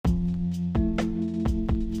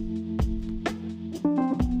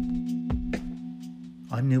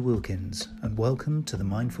I'm Neil Wilkins, and welcome to the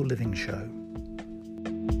Mindful Living Show.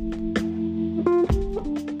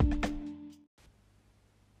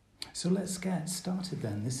 So let's get started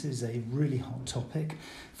then. This is a really hot topic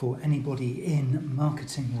for anybody in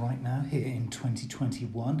marketing right now here in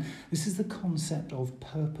 2021. This is the concept of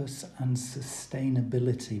purpose and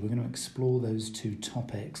sustainability. We're going to explore those two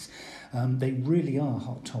topics. They really are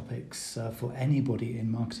hot topics for anybody in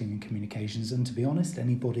marketing and communications, and to be honest,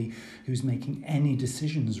 anybody who's making any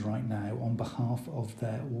decisions right now on behalf of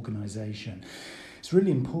their organisation. It's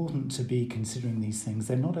really important to be considering these things.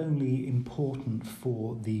 They're not only important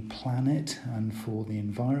for the planet and for the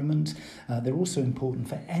environment, they're also important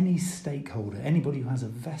for any stakeholder, anybody who has a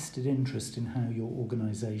vested interest in how your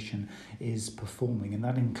organisation is performing. And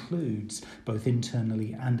that includes both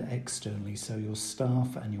internally and externally, so your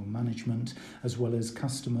staff and your management, as well as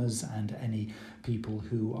customers and any people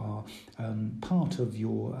who are part of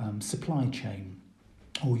your supply chain,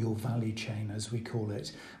 or your value chain, as we call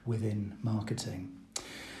it, within marketing.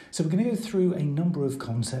 So we're going to go through a number of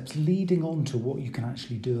concepts leading on to what you can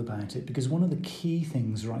actually do about it, because one of the key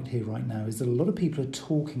things right here, right now, is that a lot of people are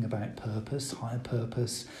talking about purpose, higher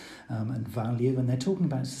purpose, and value, and they're talking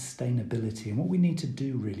about sustainability. And what we need to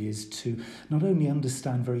do really is to not only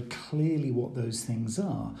understand very clearly what those things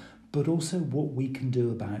are, but also what we can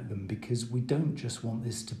do about them, because we don't just want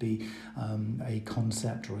this to be a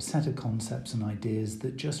concept or a set of concepts and ideas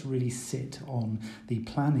that just really sit on the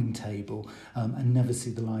planning table and never see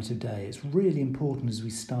the light of day. It's really important as we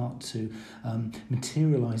start to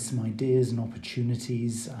materialise some ideas and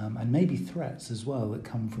opportunities and maybe threats as well that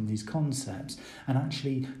come from these concepts, and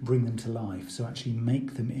actually bring them to life. So actually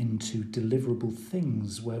make them into deliverable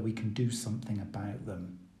things where we can do something about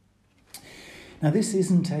them. Now, this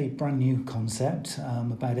isn't a brand new concept.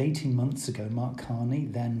 About 18 months ago, Mark Carney,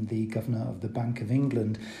 then the Governor of the Bank of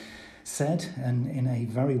England, said, and in a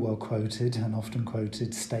very well quoted and often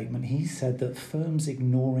quoted statement, he said that firms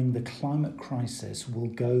ignoring the climate crisis will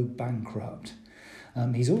go bankrupt.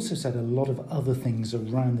 He's also said a lot of other things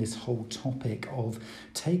around this whole topic of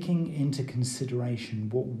taking into consideration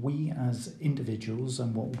what we as individuals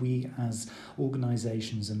and what we as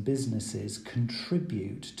organisations and businesses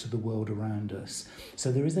contribute to the world around us.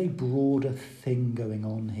 So there is a broader thing going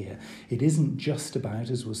on here. It isn't just about,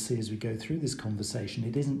 as we'll see as we go through this conversation,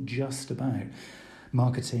 it isn't just about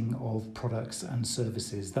marketing of products and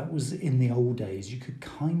services. That was in the old days. You could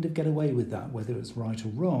kind of get away with that. Whether it's right or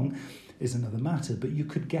wrong is another matter, but you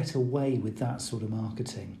could get away with that sort of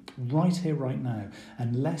marketing. Right here, right now,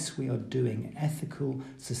 unless we are doing ethical,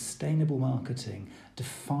 sustainable marketing,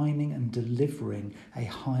 defining and delivering a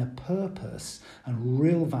higher purpose and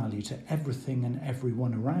real value to everything and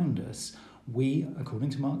everyone around us, we,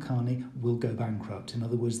 according to Mark Carney, will go bankrupt. In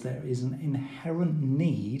other words, there is an inherent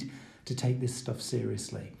need to take this stuff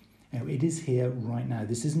seriously. Now, it is here right now.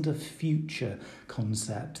 This isn't a future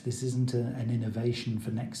concept. This isn't an innovation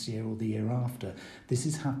for next year or the year after. This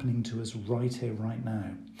is happening to us right here, right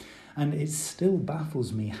now. And it still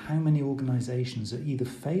baffles me how many organisations are either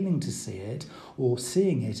failing to see it or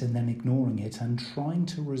seeing it and then ignoring it and trying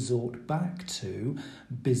to resort back to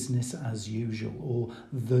business as usual or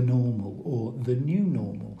the normal or the new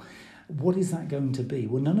normal. What is that going to be?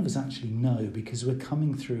 Well, none of us actually know, because we're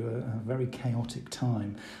coming through a very chaotic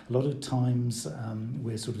time. A lot of times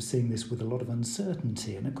we're sort of seeing this with a lot of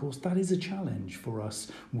uncertainty. And of course, that is a challenge for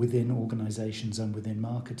us within organisations and within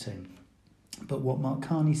marketing. But what Mark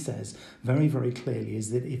Carney says very, very clearly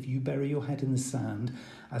is that if you bury your head in the sand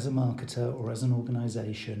as a marketer or as an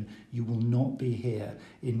organisation, you will not be here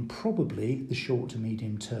in probably the short to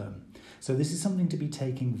medium term. So this is something to be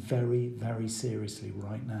taken very, very seriously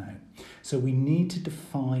right now. So we need to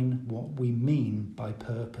define what we mean by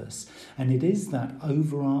purpose. And it is that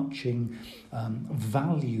overarching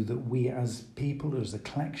value that we as people, as a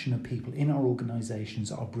collection of people in our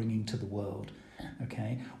organisations, are bringing to the world.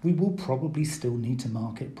 Okay, we will probably still need to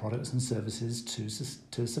market products and services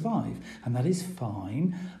to survive, and that is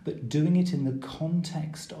fine, but doing it in the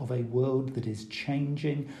context of a world that is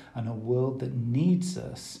changing and a world that needs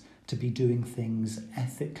us to be doing things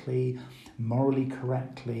ethically, morally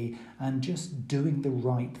correctly, and just doing the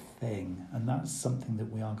right thing. And that's something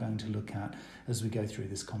that we are going to look at as we go through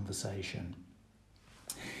this conversation.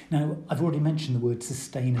 Now, I've already mentioned the word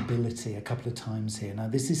sustainability a couple of times here. Now,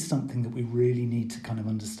 this is something that we really need to kind of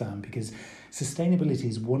understand, because sustainability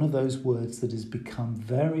is one of those words that has become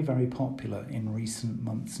very, very popular in recent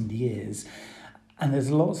months and years. And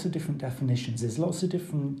there's lots of different definitions. There's lots of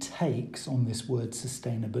different takes on this word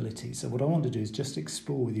sustainability. So what I want to do is just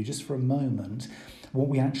explore with you, just for a moment, what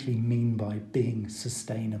we actually mean by being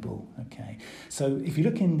sustainable. Okay. So if you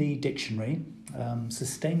look in the dictionary,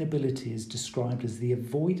 sustainability is described as the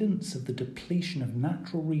avoidance of the depletion of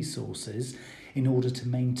natural resources in order to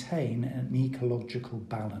maintain an ecological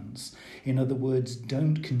balance. In other words,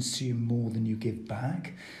 don't consume more than you give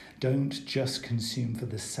back. Don't just consume for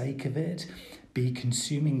the sake of it. Be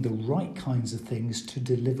consuming the right kinds of things to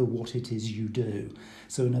deliver what it is you do.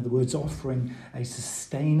 So in other words, offering a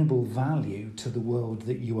sustainable value to the world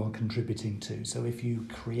that you are contributing to. So if you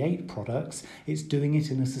create products, it's doing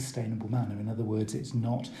it in a sustainable manner. In other words, it's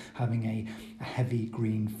not having a heavy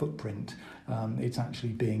green footprint. It's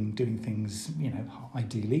actually doing things,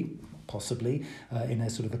 ideally, possibly, in a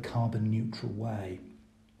sort of a carbon neutral way.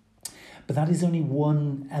 But that is only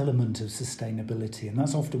one element of sustainability, and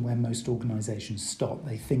that's often where most organisations stop.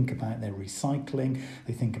 They think about their recycling,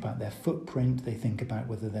 they think about their footprint, they think about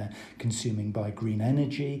whether they're consuming by green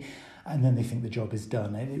energy, and then they think the job is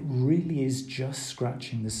done. And it really is just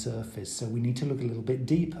scratching the surface. So we need to look a little bit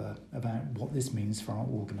deeper about what this means for our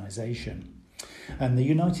organisation. And the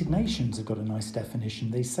United Nations have got a nice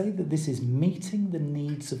definition. They say that this is meeting the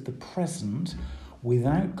needs of the present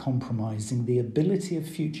without compromising the ability of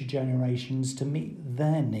future generations to meet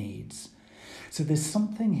their needs. So there's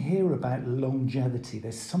something here about longevity.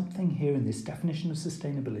 There's something here in this definition of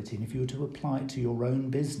sustainability, and if you were to apply it to your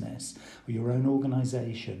own business or your own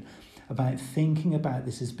organisation, about thinking about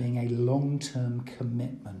this as being a long-term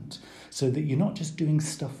commitment, so that you're not just doing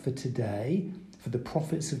stuff for today, for the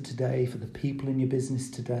profits of today, for the people in your business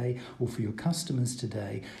today, or for your customers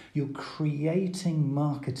today. You're creating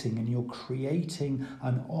marketing, and you're creating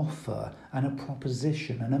an offer and a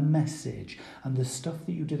proposition and a message and the stuff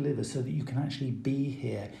that you deliver so that you can actually be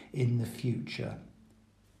here in the future,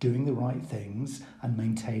 doing the right things and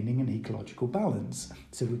maintaining an ecological balance.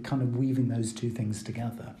 So we're kind of weaving those two things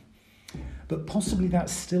together. But possibly that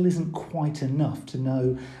still isn't quite enough to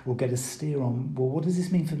know or get a steer on, well, what does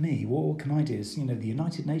this mean for me? What can I do? So, the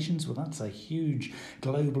United Nations, well, that's a huge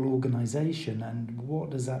global organisation, and what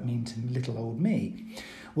does that mean to little old me?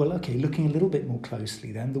 Well, okay, looking a little bit more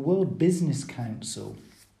closely then, the World Business Council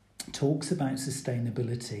talks about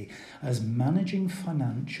sustainability as managing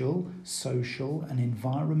financial, social and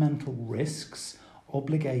environmental risks,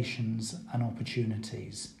 obligations and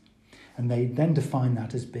opportunities. And they then define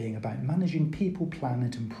that as being about managing people,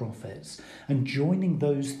 planet and profits, and joining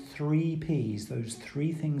those 3 Ps, those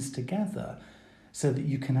 3 things together, so that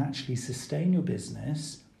you can actually sustain your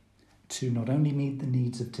business to not only meet the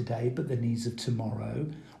needs of today, but the needs of tomorrow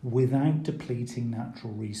without depleting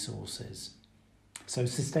natural resources. So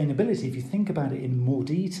sustainability, if you think about it in more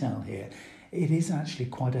detail here, it is actually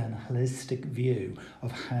quite a holistic view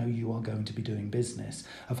of how you are going to be doing business,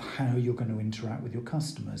 of how you're going to interact with your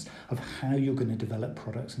customers, of how you're going to develop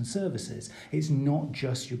products and services. It's not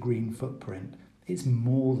just your green footprint. It's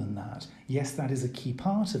more than that. Yes, that is a key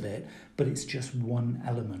part of it, but it's just one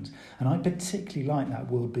element. And I particularly like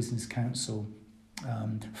that World Business Council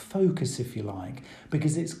focus, if you like,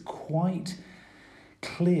 because it's quite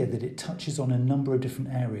clear that it touches on a number of different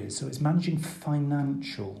areas. So it's managing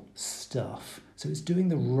financial stuff. So it's doing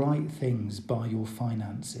the right things by your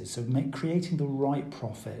finances. So creating the right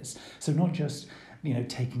profits. So not just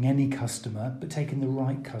taking any customer, but taking the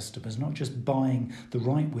right customers. Not just buying the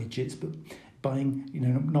right widgets, but buying,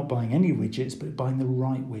 not buying any widgets, but buying the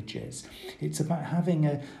right widgets. It's about having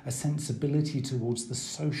a sensibility towards the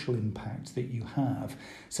social impact that you have.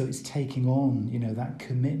 So it's taking on, that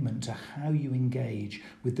commitment to how you engage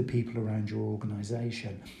with the people around your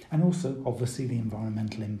organisation, and also obviously the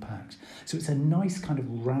environmental impact. So it's a nice kind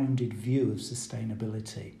of rounded view of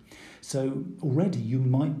sustainability. So already you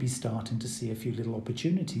might be starting to see a few little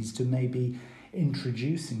opportunities to maybe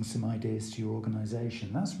introducing some ideas to your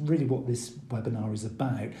organisation. That's really what this webinar is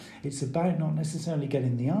about. It's about not necessarily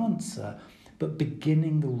getting the answer, but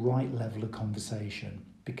beginning the right level of conversation.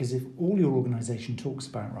 Because if all your organisation talks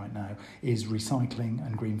about right now is recycling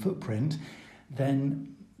and green footprint,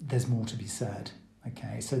 then there's more to be said.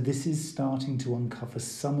 Okay, so this is starting to uncover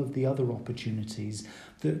some of the other opportunities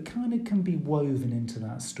that kind of can be woven into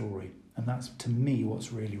that story. And that's, to me,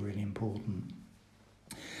 what's really, really important.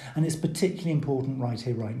 And it's particularly important right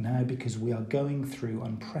here, right now, because we are going through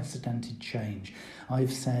unprecedented change.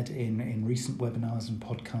 I've said in recent webinars and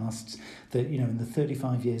podcasts that, in the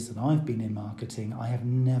 35 years that I've been in marketing, I have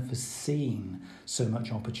never seen so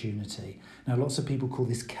much opportunity. Now, lots of people call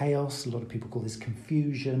this chaos. A lot of people call this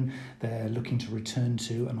confusion. They're looking to return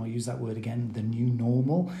to, and I'll use that word again, the new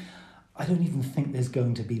normal. I don't even think there's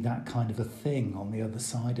going to be that kind of a thing on the other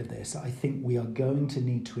side of this. I think we are going to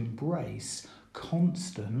need to embrace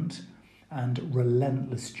constant and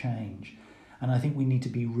relentless change. And I think we need to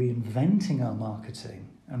be reinventing our marketing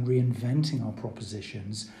and reinventing our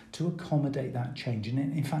propositions to accommodate that change and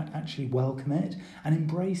in fact actually welcome it and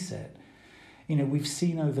embrace it. We've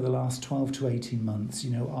seen over the last 12 to 18 months,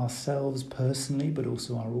 ourselves personally, but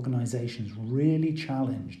also our organisations really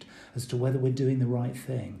challenged as to whether we're doing the right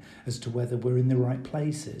thing, as to whether we're in the right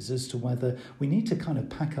places, as to whether we need to kind of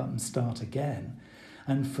pack up and start again.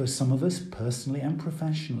 And for some of us, personally and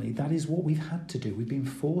professionally, that is what we've had to do. We've been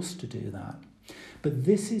forced to do that. But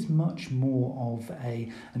this is much more of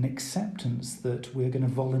an acceptance that we're going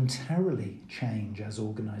to voluntarily change as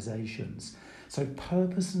organisations. So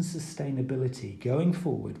purpose and sustainability going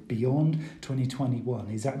forward beyond 2021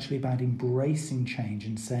 is actually about embracing change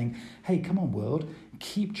and saying, hey, come on world,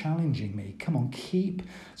 keep challenging me. Come on, keep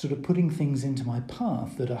sort of putting things into my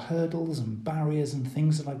path that are hurdles and barriers and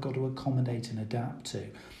things that I've got to accommodate and adapt to.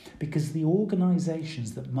 Because the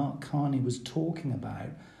organisations that Mark Carney was talking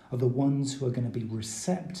about are the ones who are going to be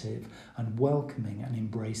receptive and welcoming and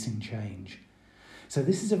embracing change. So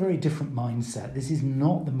this is a very different mindset. This is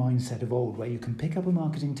not the mindset of old, where you can pick up a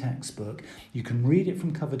marketing textbook, you can read it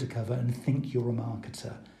from cover to cover and think you're a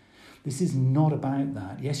marketer. This is not about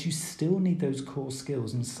that. Yes, you still need those core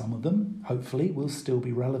skills, and some of them, hopefully, will still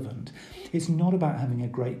be relevant. It's not about having a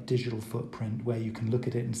great digital footprint where you can look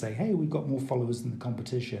at it and say, hey, we've got more followers than the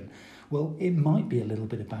competition. Well, it might be a little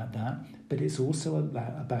bit about that, but it's also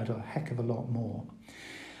about a heck of a lot more.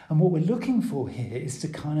 And what we're looking for here is to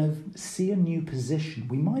kind of see a new position.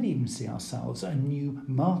 We might even see ourselves a new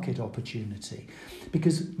market opportunity,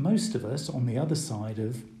 because most of us on the other side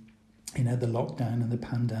of the lockdown and the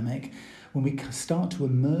pandemic, when we start to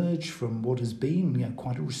emerge from what has been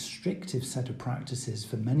quite a restrictive set of practices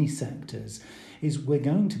for many sectors, is we're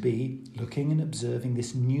going to be looking and observing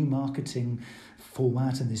this new marketing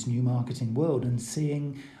format and this new marketing world and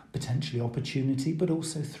seeing potentially opportunity but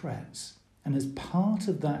also threats. And as part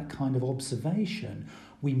of that kind of observation,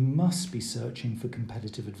 we must be searching for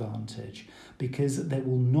competitive advantage, because there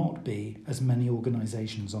will not be as many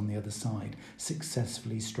organisations on the other side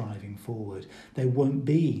successfully striving forward. There won't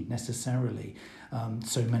be necessarily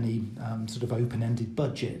so many sort of open-ended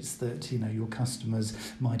budgets that your customers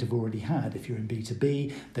might have already had. If you're in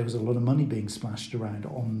B2B, there was a lot of money being splashed around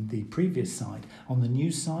on the previous side. On the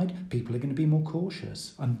news side, people are going to be more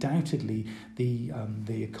cautious. Undoubtedly, the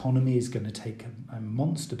economy is going to take a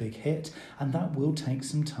monster big hit, and that will take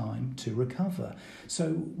some time to recover. So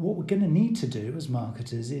what we're going to need to do as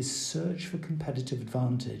marketers is search for competitive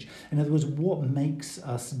advantage. In other words, what makes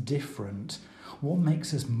us different? What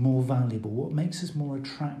makes us more valuable? What makes us more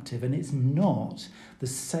attractive? And it's not the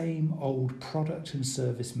same old product and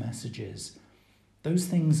service messages. Those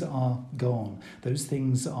things are gone. Those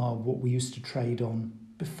things are what we used to trade on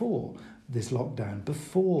before this lockdown,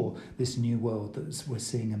 before this new world that we're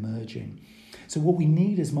seeing emerging. So what we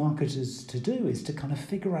need as marketers to do is to kind of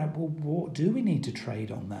figure out, well, what do we need to trade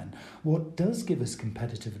on then? What does give us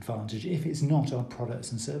competitive advantage if it's not our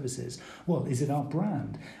products and services? Well, is it our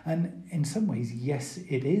brand? And in some ways, yes,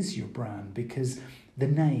 it is your brand, because the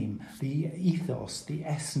name, the ethos, the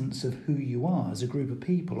essence of who you are as a group of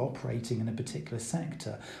people operating in a particular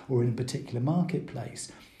sector or in a particular marketplace,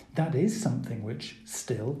 that is something which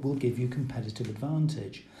still will give you competitive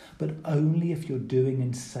advantage, but only if you're doing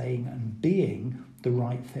and saying and being the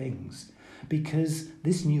right things. Because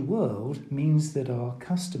this new world means that our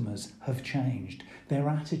customers have changed. Their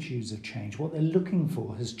attitudes have changed. What they're looking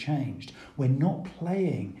for has changed. We're not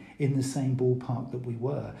playing in the same ballpark that we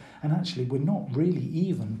were. And actually, we're not really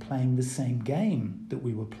even playing the same game that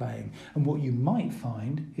we were playing. And what you might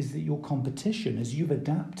find is that your competition, as you've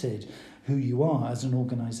adapted who you are as an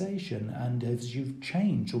organisation, and as you've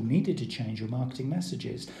changed or needed to change your marketing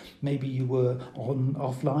messages. Maybe you were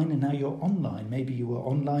offline and now you're online. Maybe you were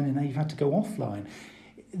online and now you've had to go offline.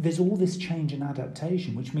 There's all this change and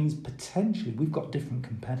adaptation, which means potentially we've got different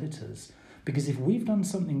competitors. Because if we've done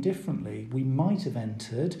something differently, we might have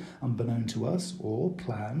entered, unbeknown to us, or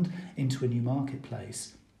planned into a new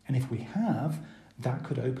marketplace. And if we have, that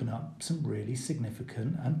could open up some really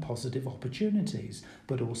significant and positive opportunities,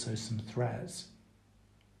 but also some threats.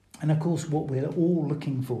 And of course, what we're all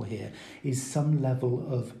looking for here is some level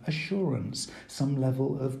of assurance, some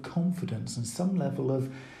level of confidence, and some level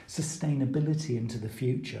of sustainability into the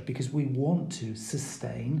future, because we want to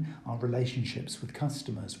sustain our relationships with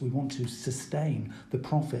customers. We want to sustain the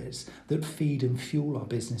profits that feed and fuel our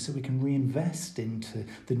business so we can reinvest into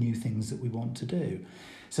the new things that we want to do.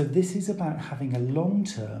 So this is about having a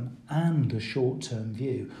long-term and a short-term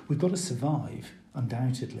view. We've got to survive,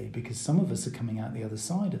 undoubtedly, because some of us are coming out the other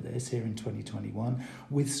side of this here in 2021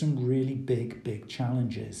 with some really big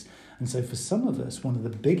challenges. And so for some of us, one of the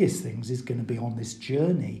biggest things is going to be on this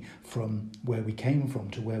journey from where we came from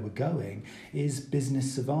to where we're going is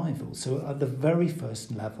business survival. So at the very first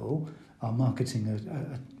level, our marketing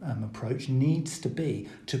approach needs to be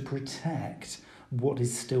to protect what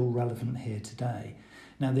is still relevant here today.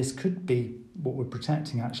 Now, this could be what we're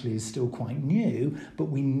protecting actually is still quite new, but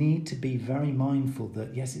we need to be very mindful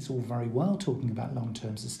that, yes, it's all very well talking about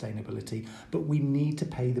long-term sustainability, but we need to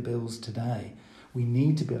pay the bills today. We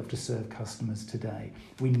need to be able to serve customers today.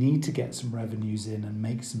 We need to get some revenues in and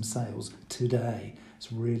make some sales today.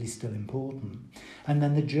 It's really still important. And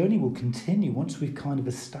then the journey will continue once we've kind of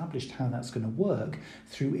established how that's going to work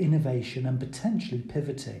through innovation and potentially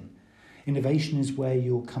pivoting. Innovation is where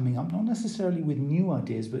you're coming up, not necessarily with new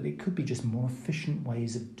ideas, but it could be just more efficient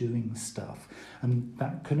ways of doing stuff. And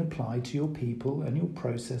that can apply to your people and your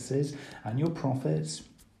processes and your profits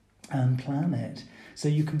and planet. So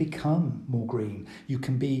you can become more green, you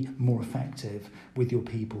can be more effective with your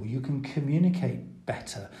people, you can communicate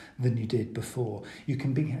better than you did before. You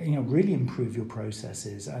can be, really improve your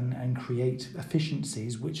processes and create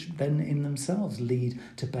efficiencies which then in themselves lead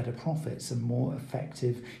to better profits and more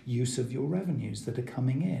effective use of your revenues that are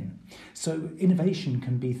coming in. So innovation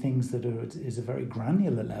can be things that is a very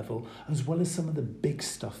granular level as well as some of the big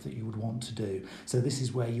stuff that you would want to do. So this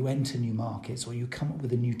is where you enter new markets or you come up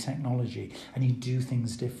with a new technology and you do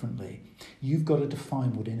things differently. You've got to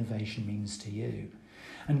define what innovation means to you.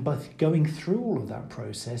 And by going through all of that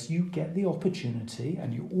process, you get the opportunity,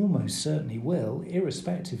 and you almost certainly will,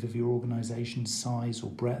 irrespective of your organisation's size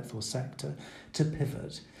or breadth or sector, to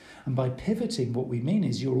pivot. And by pivoting, what we mean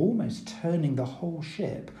is you're almost turning the whole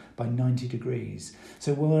ship by 90 degrees.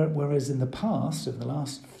 So whereas in the past, over the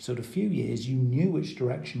last sort of few years, you knew which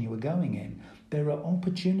direction you were going in, there are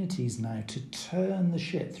opportunities now to turn the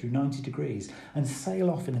ship through 90 degrees and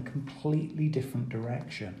sail off in a completely different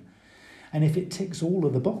direction. And if it ticks all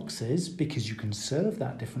of the boxes, because you can serve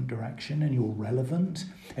that different direction and you're relevant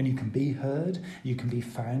and you can be heard, you can be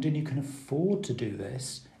found and you can afford to do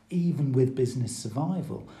this, even with business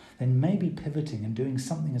survival, then maybe pivoting and doing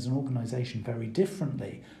something as an organisation very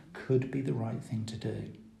differently could be the right thing to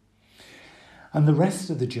do. And the rest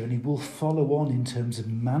of the journey will follow on in terms of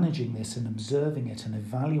managing this and observing it and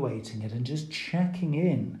evaluating it and just checking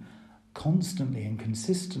in constantly and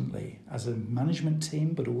consistently as a management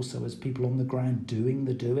team, but also as people on the ground doing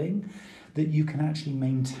the doing, that you can actually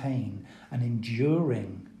maintain an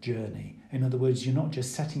enduring journey. In other words, you're not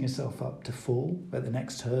just setting yourself up to fall at the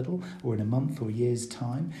next hurdle or in a month or a year's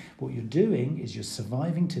time. What you're doing is you're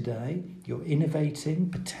surviving today, you're innovating,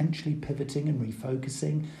 potentially pivoting and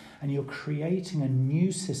refocusing, and you're creating a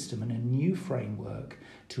new system and a new framework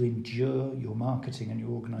to endure your marketing and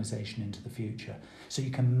your organisation into the future. So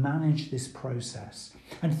you can manage this process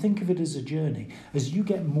and think of it as a journey. As you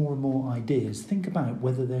get more and more ideas, think about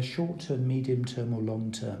whether they're short-term, medium-term or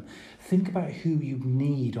long-term. Think about who you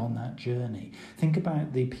need on that journey. Think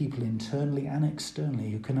about the people internally and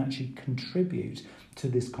externally who can actually contribute to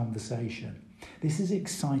this conversation. This is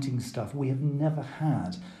exciting stuff. We have never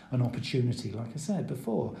had an opportunity, like I said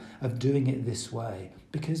before, of doing it this way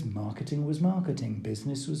because marketing was marketing,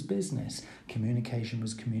 business was business, communication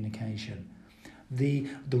was communication. The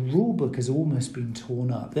rule book has almost been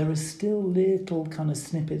torn up. There are still little kind of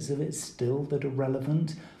snippets of it still that are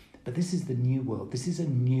relevant, but this is the new world. This is a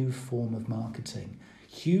new form of marketing.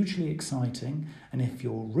 Hugely exciting, and if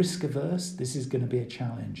you're risk averse, this is going to be a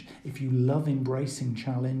challenge. If you love embracing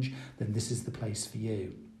challenge, then this is the place for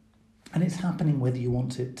you. And it's happening whether you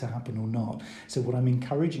want it to happen or not. So what I'm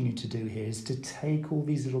encouraging you to do here is to take all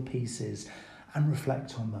these little pieces and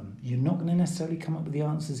reflect on them. You're not going to necessarily come up with the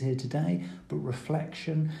answers here today, but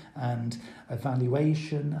reflection and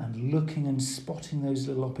evaluation and looking and spotting those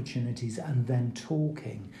little opportunities and then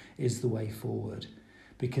talking is the way forward.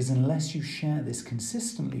 Because unless you share this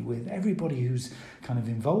consistently with everybody who's kind of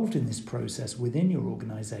involved in this process within your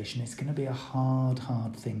organisation, it's going to be a hard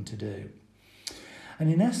thing to do.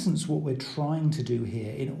 And in essence, what we're trying to do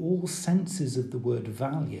here, in all senses of the word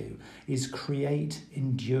value, is create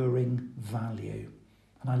enduring value.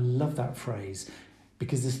 And I love that phrase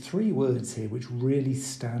because there's 3 words here which really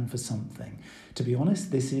stand for something. To be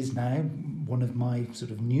honest, this is now one of my sort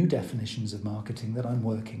of new definitions of marketing that I'm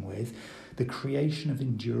working with, the creation of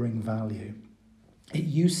enduring value. It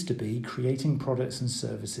used to be creating products and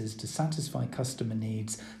services to satisfy customer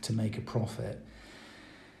needs to make a profit.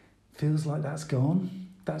 Feels like that's gone.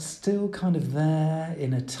 that's still kind of there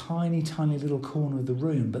in a tiny, tiny little corner of the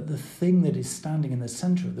room. But the thing that is standing in the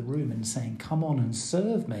centre of the room and saying, come on and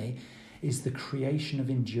serve me, is the creation of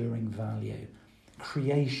enduring value.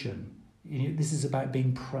 Creation. This is about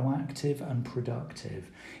being proactive and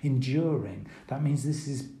productive. Enduring, that means this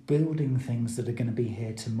is building things that are going to be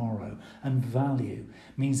here tomorrow. And value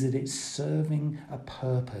means that it's serving a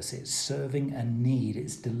purpose, it's serving a need,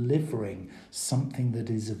 it's delivering something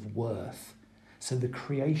that is of worth. So the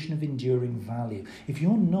creation of enduring value. If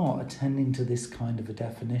you're not attending to this kind of a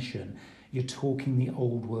definition, you're talking the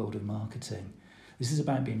old world of marketing. This is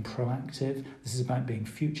about being proactive, this is about being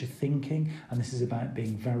future thinking, and this is about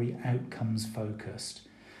being very outcomes focused.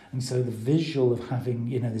 And so the visual of having,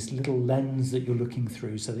 this little lens that you're looking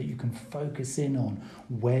through so that you can focus in on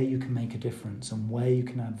where you can make a difference and where you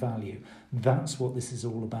can add value, that's what this is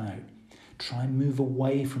all about. Try and move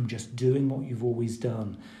away from just doing what you've always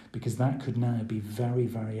done, because that could now be very,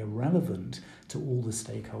 very irrelevant to all the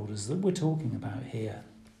stakeholders that we're talking about here.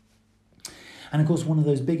 And of course, one of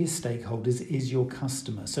those biggest stakeholders is your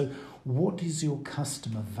customer. So what does your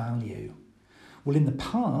customer value? Well, in the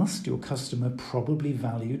past, your customer probably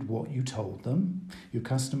valued what you told them. Your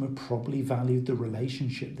customer probably valued the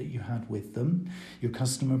relationship that you had with them. Your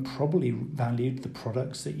customer probably valued the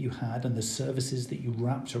products that you had and the services that you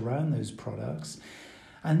wrapped around those products.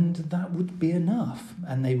 And that would be enough.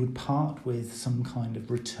 And they would part with some kind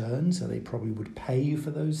of return. So they probably would pay you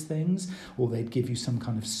for those things, or they'd give you some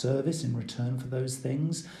kind of service in return for those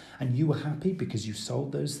things. And you were happy because you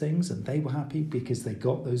sold those things, and they were happy because they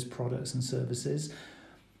got those products and services.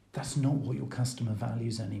 That's not what your customer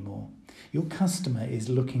values anymore. Your customer is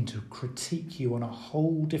looking to critique you on a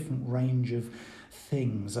whole different range of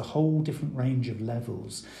things, a whole different range of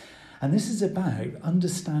levels. And this is about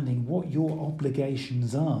understanding what your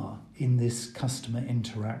obligations are in this customer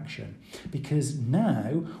interaction. Because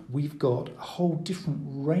now we've got a whole different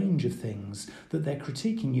range of things that they're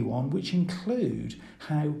critiquing you on, which include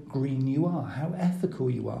how green you are, how ethical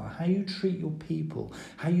you are, how you treat your people,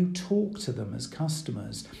 how you talk to them as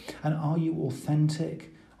customers, and are you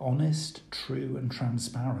authentic, honest, true, and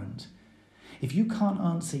transparent. If you can't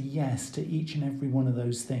answer yes to each and every one of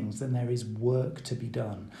those things, then there is work to be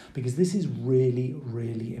done, because this is really,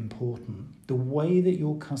 really important. The way that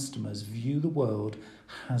your customers view the world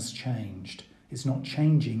has changed. It's not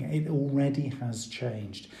changing, it already has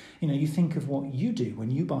changed. You think of what you do when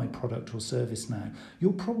you buy product or service now.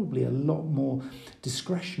 You're probably a lot more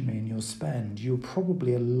discretionary in your spend. You're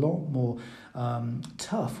probably a lot more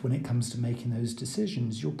tough when it comes to making those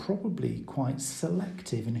decisions. You're probably quite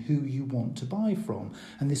selective in who you want to buy from.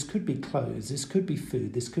 And this could be clothes, this could be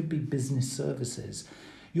food, this could be business services.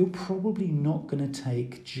 You're probably not going to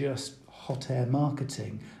take just hot air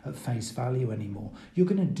marketing at face value anymore. You're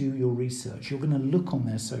going to do your research. You're going to look on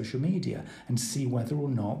their social media and see whether or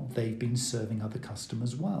not they've been serving other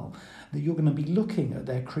customers well. That you're going to be looking at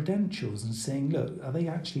their credentials and saying, look, are they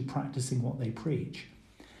actually practicing what they preach?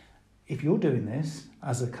 If you're doing this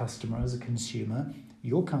as a customer, as a consumer,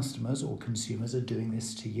 your customers or consumers are doing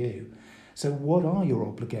this to you. So what are your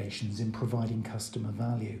obligations in providing customer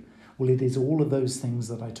value? Well, it is all of those things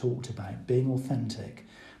that I talked about: being authentic,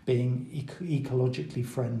 being ecologically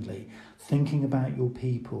friendly, thinking about your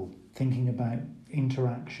people, thinking about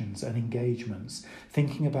interactions and engagements,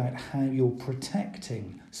 thinking about how you're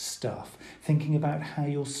protecting stuff, thinking about how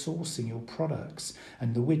you're sourcing your products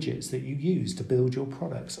and the widgets that you use to build your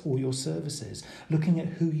products or your services, looking at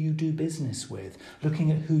who you do business with,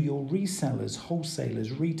 looking at who your resellers,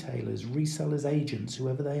 wholesalers, retailers, resellers, agents,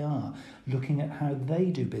 whoever they are, looking at how they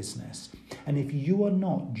do business. And if you are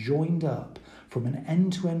not joined up from an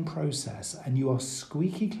end-to-end process and you are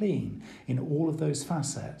squeaky clean in all of those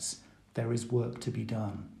facets, there is work to be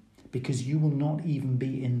done, because you will not even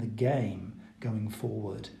be in the game going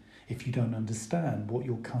forward if you don't understand what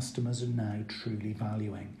your customers are now truly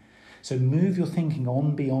valuing. So move your thinking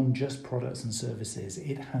on beyond just products and services.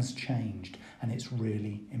 It has changed, and it's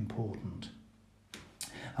really important.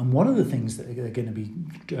 And one of the things that they're going to be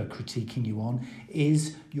critiquing you on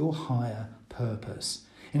is your higher purpose.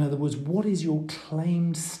 In other words, what is your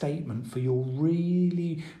claimed statement for your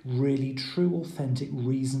really, really true, authentic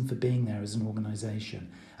reason for being there as an organisation?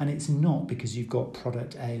 And it's not because you've got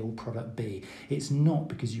product A or product B. It's not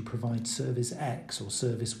because you provide service X or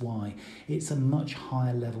service Y. It's a much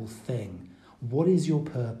higher level thing. What is your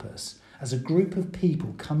purpose? As a group of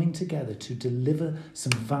people coming together to deliver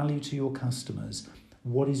some value to your customers,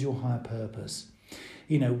 what is your higher purpose?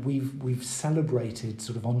 we've celebrated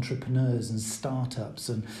sort of entrepreneurs and startups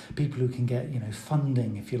and people who can get,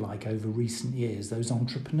 funding, if you like, over recent years, those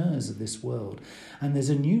entrepreneurs of this world. And there's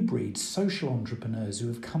a new breed, social entrepreneurs, who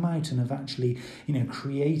have come out and have actually,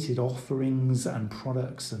 created offerings and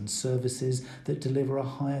products and services that deliver a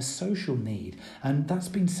higher social need. And that's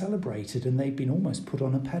been celebrated and they've been almost put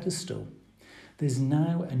on a pedestal. There's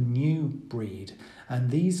now a new breed, and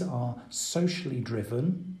these are socially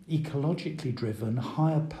driven, ecologically driven,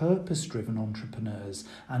 higher purpose-driven entrepreneurs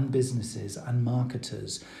and businesses and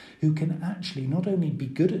marketers who can actually not only be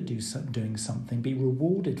good at doing something, be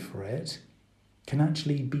rewarded for it, can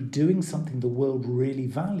actually be doing something the world really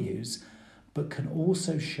values, but can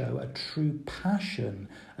also show a true passion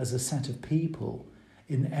as a set of people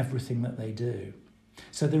in everything that they do.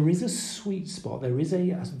 So there is a sweet spot, there is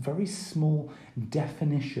a very small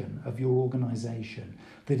definition of your organisation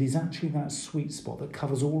that is actually that sweet spot that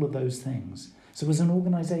covers all of those things. So as an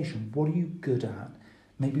organisation, what are you good at?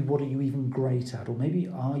 Maybe what are you even great at? Or maybe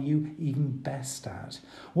are you even best at?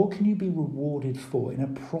 What can you be rewarded for in a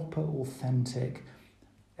proper, authentic,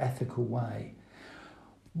 ethical way?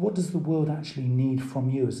 What does the world actually need from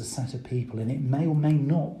you as a set of people? And it may or may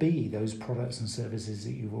not be those products and services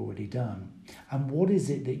that you've already done. And what is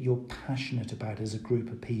it that you're passionate about as a group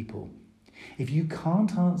of people? If you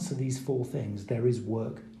can't answer these four things, there is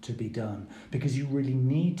work to be done, because you really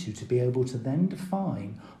need to be able to then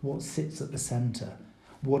define what sits at the centre.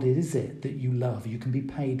 What is it that you love, you can be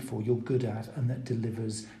paid for, you're good at, and that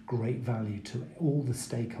delivers great value to all the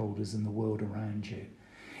stakeholders in the world around you?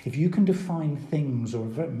 If you can define things, or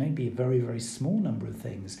maybe a very, very small number of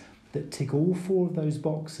things, that tick all four of those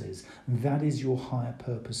boxes, that is your higher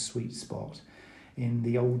purpose sweet spot. In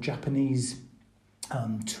the old Japanese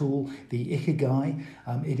tool, the Ikigai,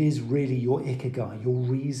 it is really your Ikigai, your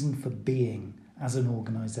reason for being as an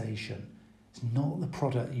organisation. It's not the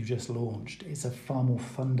product you just launched. It's a far more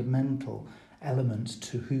fundamental element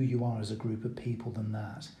to who you are as a group of people than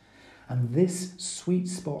that. And this sweet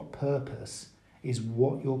spot purpose is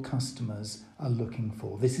what your customers are looking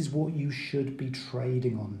for. This is what you should be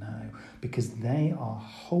trading on now, because they are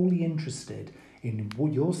wholly interested in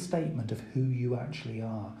your statement of who you actually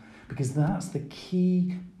are, because that's the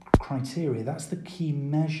key criteria, that's the key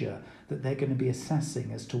measure that they're going to be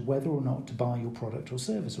assessing as to whether or not to buy your product or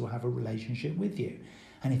service or have a relationship with you.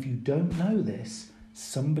 And if you don't know this,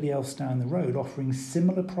 somebody else down the road offering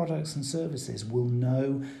similar products and services will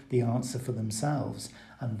know the answer for themselves,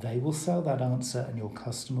 and they will sell that answer and your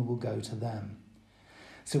customer will go to them.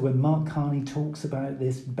 So when Mark Carney talks about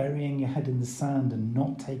this, burying your head in the sand and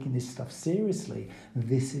not taking this stuff seriously,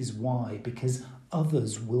 this is why, because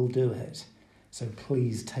others will do it. So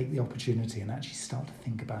please take the opportunity and actually start to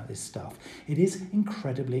think about this stuff. It is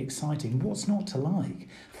incredibly exciting. What's not to like?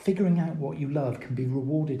 Figuring out what you love, can be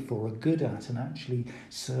rewarded for, are good at, and actually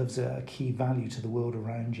serves a key value to the world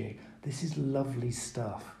around you. This is lovely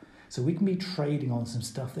stuff. So we can be trading on some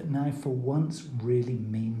stuff that now for once really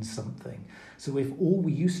means something. So if all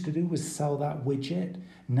we used to do was sell that widget,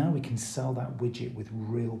 now we can sell that widget with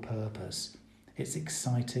real purpose. It's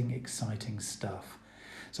exciting, exciting stuff.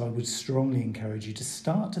 So I would strongly encourage you to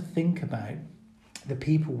start to think about the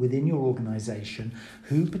people within your organisation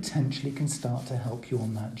who potentially can start to help you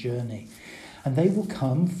on that journey. And they will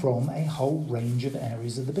come from a whole range of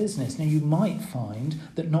areas of the business. Now, you might find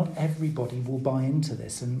that not everybody will buy into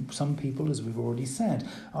this, and some people, as we've already said,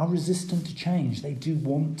 are resistant to change. They do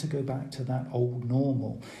want to go back to that old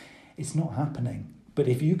normal. It's not happening. But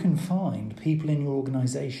if you can find people in your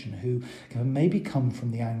organisation who can maybe come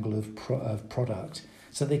from the angle of product,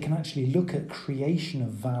 so they can actually look at creation of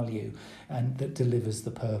value and that delivers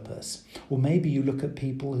the purpose. Or maybe you look at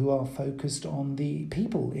people who are focused on the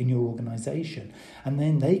people in your organisation, and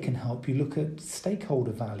then they can help you look at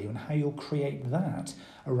stakeholder value and how you'll create that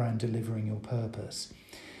around delivering your purpose.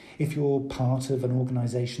 If you're part of an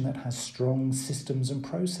organisation that has strong systems and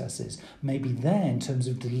processes, maybe there in terms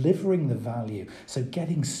of delivering the value, so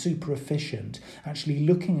getting super efficient, actually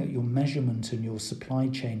looking at your measurement and your supply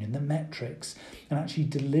chain and the metrics, and actually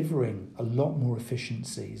delivering a lot more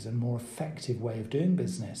efficiencies and more effective way of doing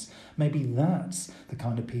business, maybe that's the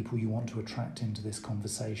kind of people you want to attract into this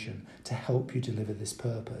conversation to help you deliver this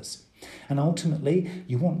purpose. And ultimately,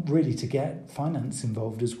 you want really to get finance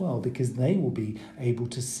involved as well, because they will be able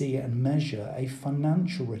to see and measure a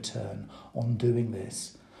financial return on doing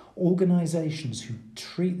this. Organisations who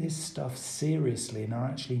treat this stuff seriously and are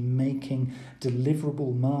actually making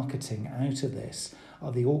deliverable marketing out of this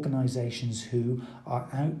are the organisations who are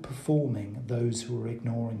outperforming those who are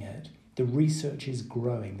ignoring it. The research is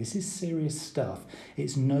growing. This is serious stuff.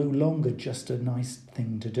 It's no longer just a nice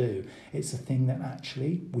thing to do. It's a thing that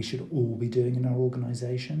actually we should all be doing in our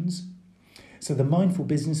organisations. So the mindful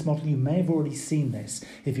business model, you may have already seen this.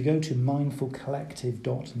 If you go to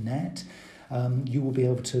mindfulcollective.net, you will be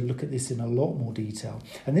able to look at this in a lot more detail.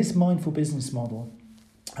 And this mindful business model,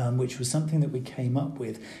 which was something that we came up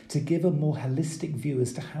with to give a more holistic view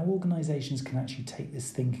as to how organisations can actually take this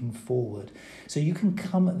thinking forward. So you can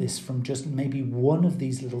come at this from just maybe one of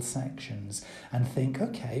these little sections and think,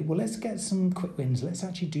 okay, well, let's get some quick wins. Let's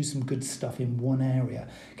actually do some good stuff in one area.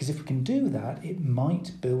 Because if we can do that, it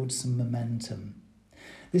might build some momentum.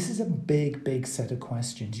 This is a big, big set of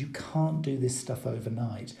questions. You can't do this stuff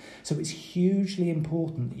overnight. So it's hugely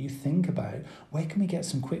important that you think about where can we get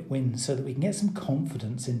some quick wins so that we can get some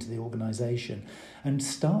confidence into the organisation and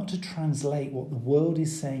start to translate what the world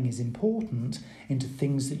is saying is important into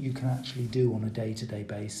things that you can actually do on a day-to-day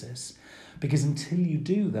basis. Because until you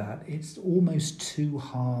do that, it's almost too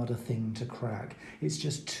hard a thing to crack. It's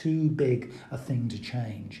just too big a thing to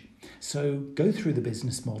change. So go through the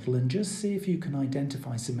business model and just see if you can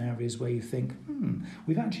identify some areas where you think,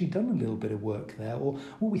 we've actually done a little bit of work there, or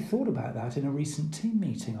we thought about that in a recent team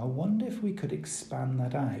meeting. I wonder if we could expand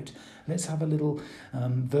that out. Let's have a little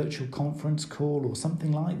virtual conference call or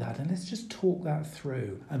something like that, and let's just talk that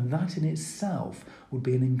through. And that in itself would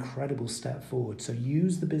be an incredible step forward. So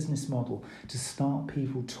use the business model to start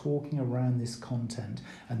people talking around this content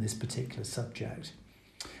and this particular subject.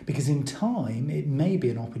 Because in time, it may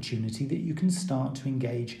be an opportunity that you can start to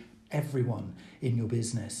engage everyone in your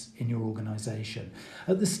business, in your organisation.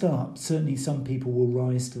 At the start, certainly some people will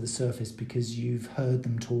rise to the surface because you've heard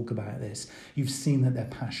them talk about this. You've seen that they're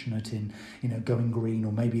passionate in, going green,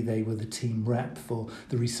 or maybe they were the team rep for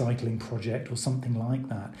the recycling project or something like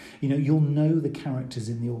that. You'll know the characters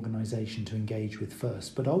in the organisation to engage with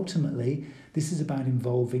first, but ultimately, this is about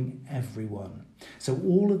involving everyone. So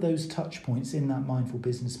all of those touch points in that mindful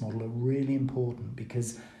business model are really important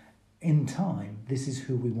because in time, this is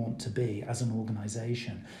who we want to be as an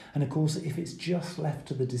organisation. And of course, if it's just left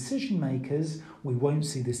to the decision makers, we won't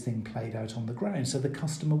see this thing played out on the ground. So the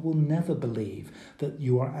customer will never believe that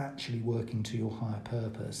you are actually working to your higher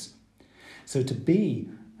purpose. So to be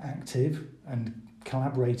active and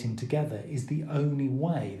collaborating together is the only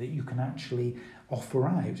way that you can actually offer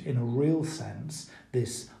out, in a real sense,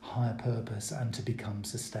 this higher purpose and to become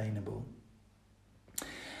sustainable.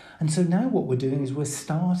 And so now what we're doing is we're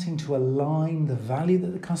starting to align the value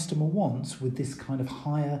that the customer wants with this kind of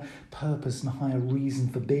higher purpose and higher reason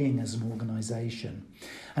for being as an organisation.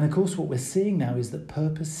 And of course what we're seeing now is that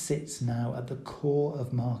purpose sits now at the core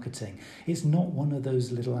of marketing. It's not one of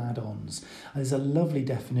those little add-ons. There's a lovely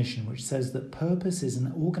definition which says that purpose is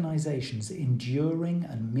an organisation's enduring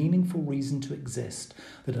and meaningful reason to exist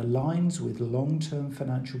that aligns with long-term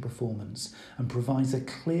financial performance and provides a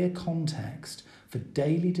clear context for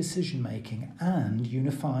daily decision-making and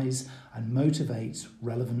unifies and motivates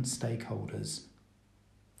relevant stakeholders.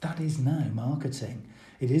 That is now marketing.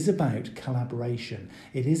 It is about collaboration.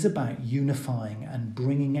 It is about unifying and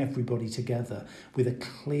bringing everybody together with a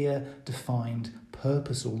clear, defined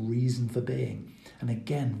purpose or reason for being. And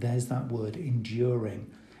again, there's that word,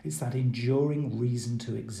 enduring. It's that enduring reason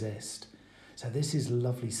to exist. So this is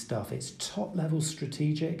lovely stuff. It's top-level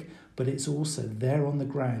strategic, but it's also there on the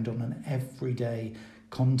ground on an everyday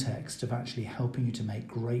context of actually helping you to make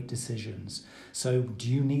great decisions. So do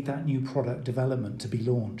you need that new product development to be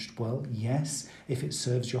launched? Well, yes, if it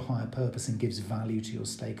serves your higher purpose and gives value to your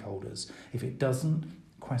stakeholders. If it doesn't,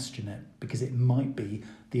 question it, because it might be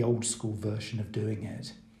the old school version of doing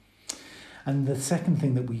it. And the second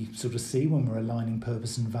thing that we sort of see when we're aligning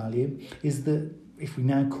purpose and value is that if we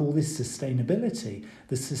now call this sustainability,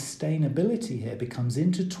 the sustainability here becomes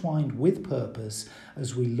intertwined with purpose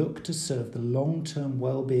as we look to serve the long-term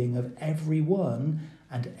well-being of everyone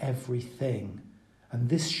and everything. And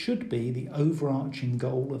this should be the overarching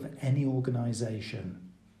goal of any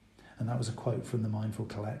organisation. And that was a quote from the Mindful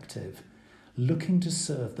Collective. Looking to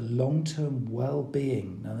serve the long-term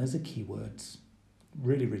well-being, now there's a keywords,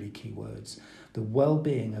 really, really key words, the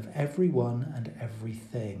well-being of everyone and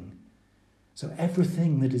everything. So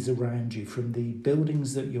everything that is around you, from the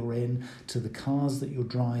buildings that you're in, to the cars that you're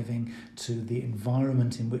driving, to the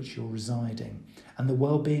environment in which you're residing, and the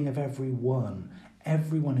well-being of everyone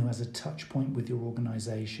who has a touch point with your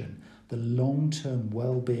organisation, the long-term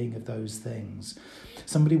well-being of those things.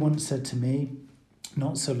 Somebody once said to me,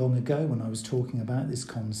 not so long ago when I was talking about this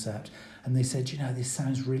concept, and they said, this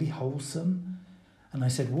sounds really wholesome. And I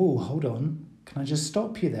said, whoa, hold on. Can I just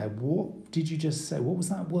stop you there? What did you just say? What was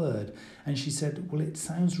that word? And she said, well, it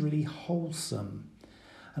sounds really wholesome.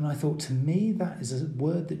 And I thought, to me, that is a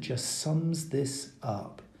word that just sums this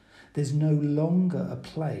up. There's no longer a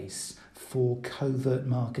place for covert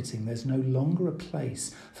marketing. There's no longer a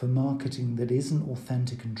place for marketing that isn't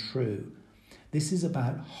authentic and true. This is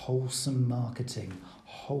about wholesome marketing.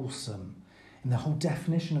 Wholesome. And the whole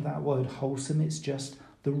definition of that word, wholesome, it's just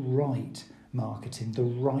the right marketing, the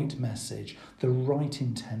right message, the right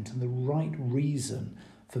intent, and the right reason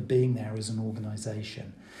for being there as an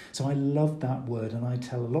organisation. So I love that word, and I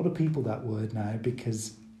tell a lot of people that word now,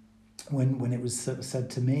 because when it was sort of said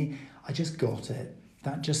to me, I just got it.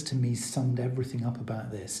 That just to me summed everything up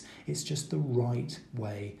about this. It's just the right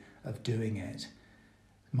way of doing it.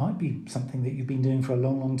 Might be something that you've been doing for a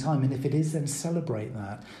long, long time. And if it is, then celebrate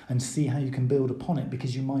that and see how you can build upon it,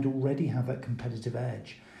 because you might already have that competitive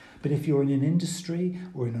edge. But if you're in an industry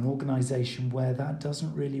or in an organisation where that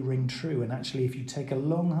doesn't really ring true, and actually if you take a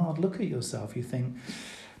long, hard look at yourself, you think,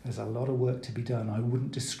 there's a lot of work to be done. I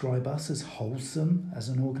wouldn't describe us as wholesome as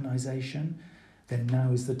an organisation. Then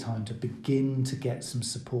now is the time to begin to get some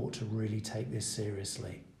support to really take this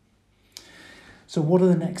seriously. So what are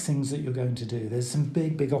the next things that you're going to do? There's some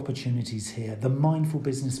big, big opportunities here. The Mindful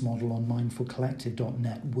Business Model on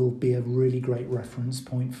mindfulcollective.net will be a really great reference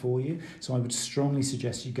point for you. So I would strongly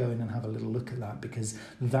suggest you go in and have a little look at that, because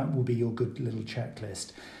that will be your good little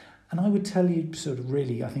checklist. And I would tell you sort of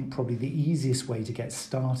really, I think probably the easiest way to get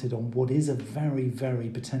started on what is a very, very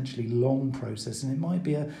potentially long process, and it might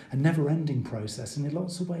be a never-ending process, and in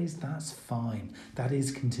lots of ways that's fine. That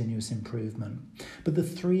is continuous improvement. But the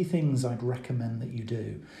three things I'd recommend that you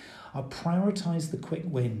do are prioritise the quick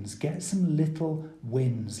wins. Get some little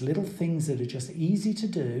wins, little things that are just easy to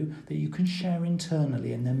do that you can share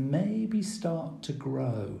internally and then maybe start to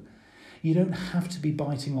grow. You don't have to be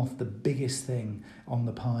biting off the biggest thing on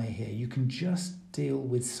the pie here. You can just deal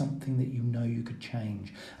with something that you know you could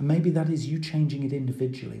change. And maybe that is you changing it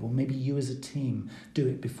individually, or maybe you as a team do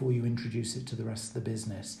it before you introduce it to the rest of the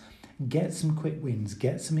business. Get some quick wins,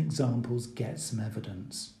 get some examples, get some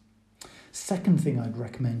evidence. Second thing I'd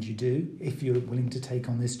recommend you do, if you're willing to take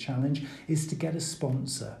on this challenge, is to get a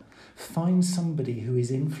sponsor. Find somebody who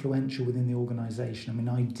is influential within the organisation. I mean,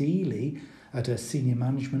 ideally, at a senior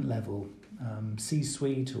management level,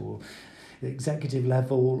 C-suite or executive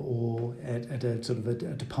level, or at a sort of a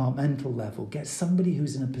departmental level. Get somebody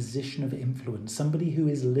who's in a position of influence, somebody who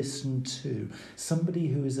is listened to, somebody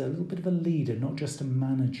who is a little bit of a leader, not just a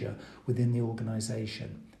manager within the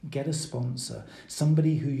organisation. Get a sponsor,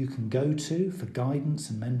 somebody who you can go to for guidance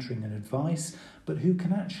and mentoring and advice, but who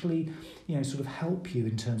can actually, sort of help you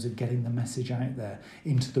in terms of getting the message out there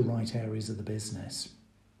into the right areas of the business.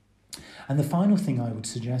 And the final thing I would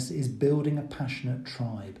suggest is building a passionate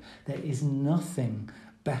tribe. There is nothing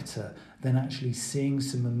better than actually seeing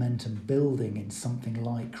some momentum building in something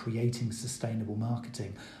like creating sustainable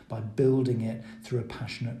marketing by building it through a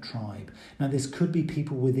passionate tribe. Now, this could be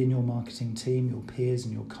people within your marketing team, your peers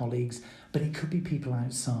and your colleagues, but it could be people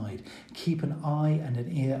outside. Keep an eye and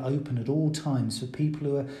an ear open at all times for people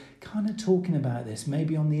who are kind of talking about this,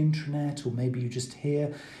 maybe on the intranet, or maybe you just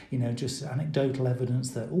hear, just anecdotal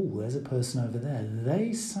evidence that, there's a person over there.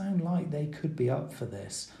 They sound like they could be up for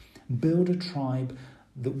this. Build a tribe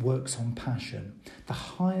that works on passion. The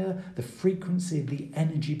higher the frequency of the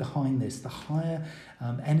energy behind this, the higher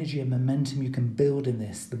energy and momentum you can build in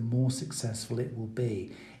this, the more successful it will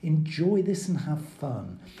be. Enjoy this and have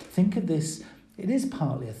fun. Think of this, it is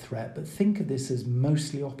partly a threat, but think of this as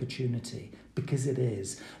mostly opportunity, because it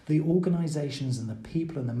is. The organisations and the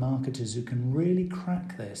people and the marketers who can really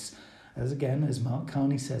crack this, as Mark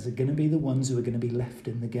Carney says, are going to be the ones who are going to be left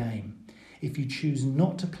in the game. If you choose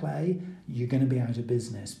not to play, you're going to be out of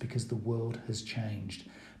business, because the world has changed.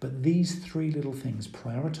 But these three little things,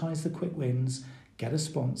 prioritise the quick wins, get a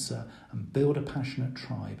sponsor, and build a passionate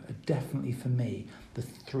tribe, are definitely, for me, the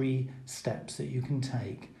 3 steps that you can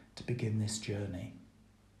take to begin this journey.